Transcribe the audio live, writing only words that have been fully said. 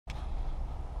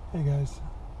Hey guys,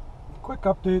 quick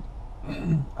update.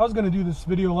 I was going to do this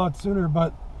video a lot sooner,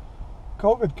 but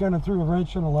COVID kind of threw a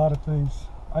wrench in a lot of things.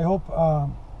 I hoped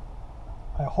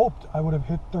I would have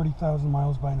hit 30,000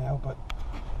 miles by now, but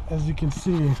as you can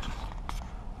see,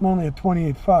 I'm only at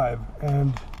 28.5.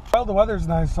 And while the weather's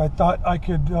nice, I thought I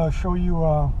could show you,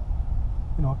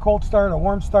 you know, a cold start, a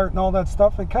warm start, and all that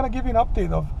stuff, and kind of give you an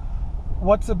update of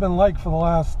what's it been like for the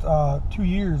last 2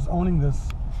 years owning this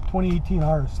 2018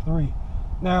 RS3.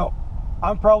 Now,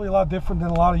 I'm probably a lot different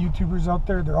than a lot of YouTubers out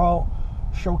there. They're all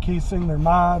showcasing their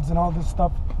mods and all this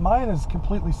stuff. Mine is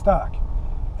completely stock.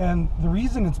 And the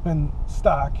reason it's been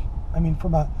stock, I mean,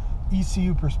 from a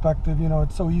ECU perspective, you know,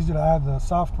 it's so easy to add the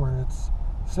software. It's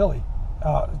silly.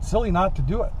 It's silly not to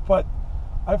do it. But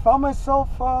I found myself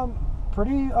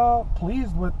pretty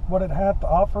pleased with what it had to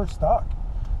offer stock.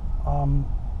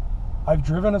 I've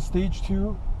driven a Stage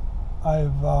 2.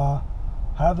 I've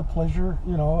had the pleasure,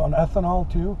 you know, on ethanol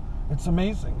too. It's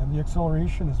amazing, and the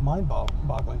acceleration is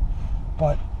mind-boggling.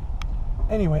 But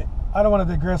anyway, I don't want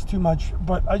to digress too much,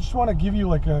 but I just want to give you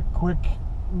like a quick,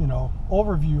 you know,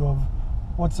 overview of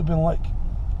what's it been like.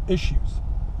 Issues,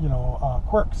 you know,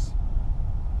 quirks.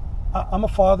 I'm a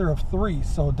father of 3,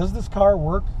 so does this car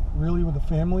work really with a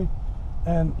family?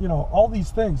 And, you know, all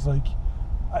these things, like,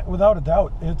 without a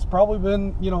doubt, it's probably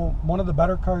been, you know, one of the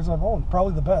better cars I've owned,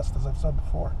 probably the best, as I've said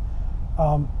before.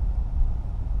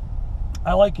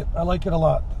 I like it a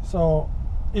lot. So,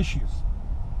 issues.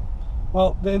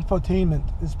 Well, the infotainment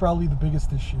is probably the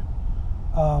biggest issue.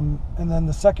 And then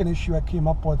the second issue I came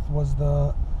up with was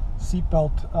the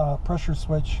seatbelt pressure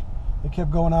switch. It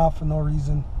kept going off for no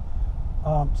reason.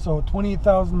 So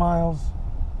 28,000 miles,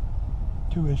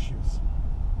 2 issues.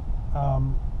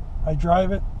 I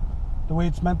drive it the way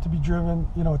it's meant to be driven.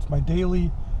 You know, it's my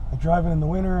daily. I drive it in the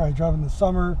winter. I drive it in the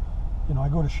summer. You know, I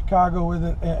go to Chicago with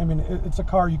it. I mean, it's a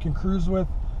car you can cruise with.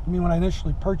 I mean, when I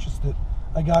initially purchased it,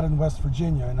 I got it in West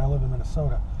Virginia, and I live in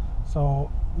Minnesota.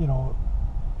 So, you know,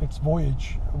 its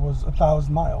voyage was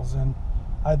 1,000 miles, and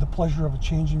I had the pleasure of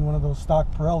changing one of those stock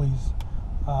Pirellis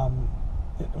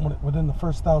within the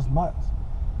first 1,000 miles.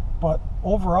 But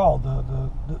overall,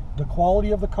 the quality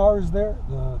of the car is there.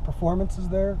 The performance is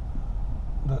there.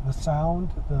 The sound,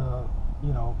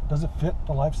 you know, does it fit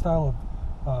the lifestyle of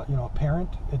you know, a parent?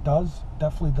 It does,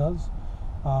 definitely does.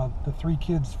 The 3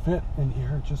 kids fit in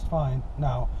here just fine.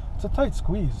 Now, it's a tight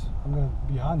squeeze, I'm going to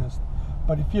be honest.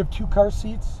 But if you have 2 car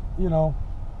seats, you know,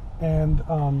 and,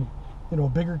 you know, a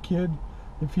bigger kid,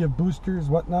 if you have boosters,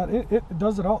 whatnot, it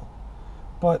does it all.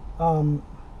 But,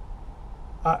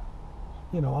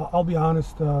 you know, I'll be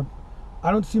honest,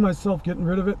 I don't see myself getting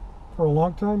rid of it for a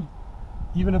long time.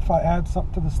 Even if I add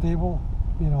something to the stable,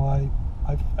 you know, I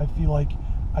feel like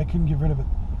I couldn't get rid of it.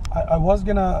 I was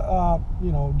gonna,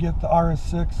 you know, get the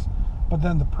RS6, but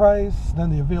then the price, then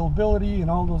the availability,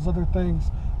 and all those other things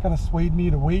kind of swayed me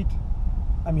to wait.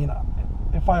 I mean,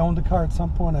 if I own the car at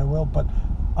some point, I will, but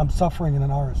I'm suffering in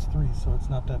an RS3, so it's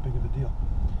not that big of a deal.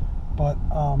 But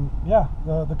yeah,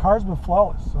 the car's been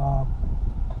flawless.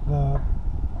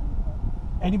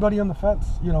 Anybody on the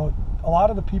fence, you know, a lot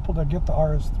of the people that get the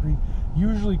RS3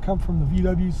 usually come from the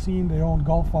VW scene. They own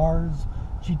Golf Rs,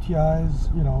 GTIs,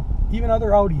 you know, even other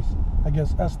Audis, I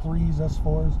guess, S3s,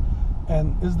 S4s.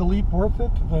 And is the leap worth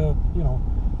it? You know,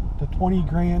 the 20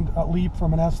 grand leap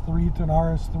from an S3 to an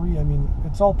RS3? I mean,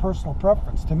 it's all personal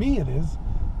preference. To me, it is.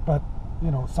 But, you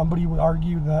know, somebody would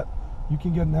argue that you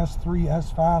can get an S3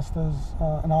 as fast as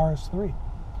an RS3.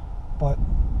 But,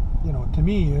 you know, to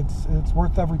me, it's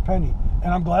worth every penny.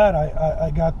 And I'm glad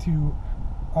I got to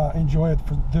enjoy it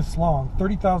for this long.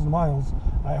 30,000 miles.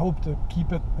 I hope to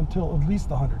keep it until at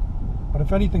least 100. But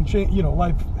if anything changes, you know,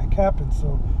 life happens,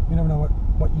 so you never know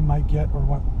what you might get, or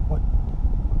what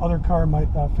other car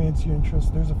might fancy your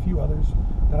interest. There's a few others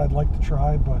that I'd like to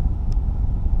try, but,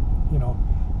 you know,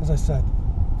 as I said,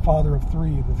 father of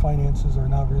 3, the finances are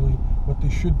not really what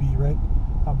they should be, right?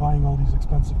 Buying all these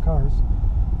expensive cars.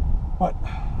 But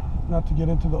not to get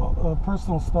into the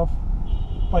personal stuff.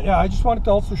 But yeah, I just wanted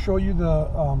to also show you the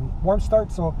warm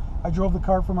start. So I drove the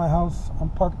car from my house. I'm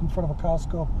parked in front of a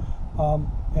Costco,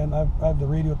 and I have the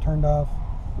radio turned off.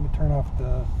 Let me turn off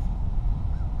the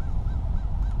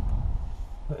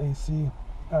AC.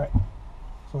 All right,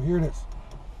 so here it is.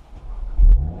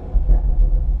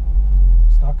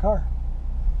 Stock car,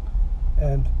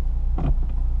 and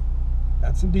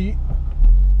that's in D,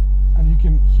 and you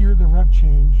can hear the rev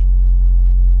change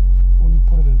when you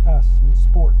put it in S, in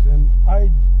sport. And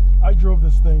I drove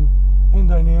this thing in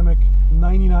dynamic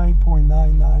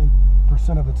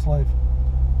 99.99% of its life.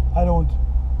 I don't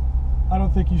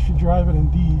think you should drive it in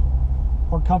D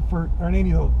or comfort or in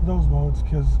any of those modes,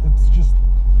 because it's just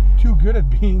too good at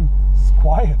being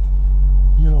quiet,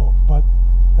 you know. But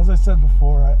as I said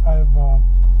before, I've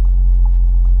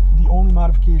the only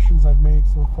modifications I've made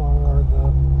so far are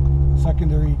the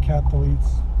secondary cat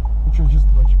deletes, which are just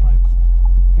a bunch of pipes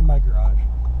in my garage.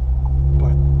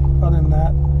 But other than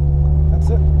that, that's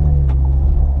it.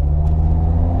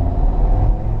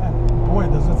 And boy,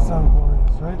 does it sound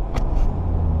glorious, right?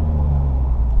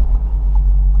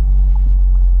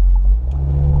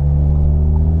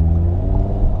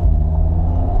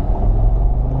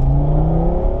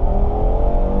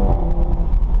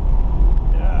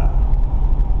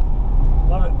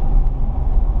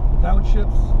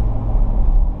 Downshifts,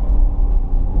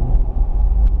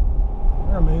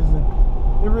 they're amazing.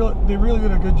 They really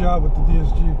did a good job with the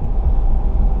DSG.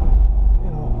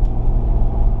 You know,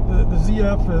 the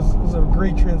ZF is a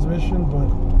great transmission, but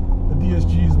the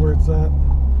DSG is where it's at.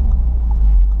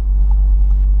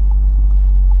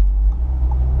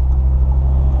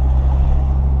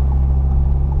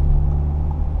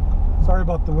 Sorry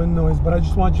about the wind noise, but I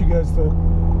just want you guys to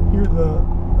hear the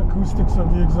acoustics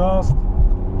of the exhaust.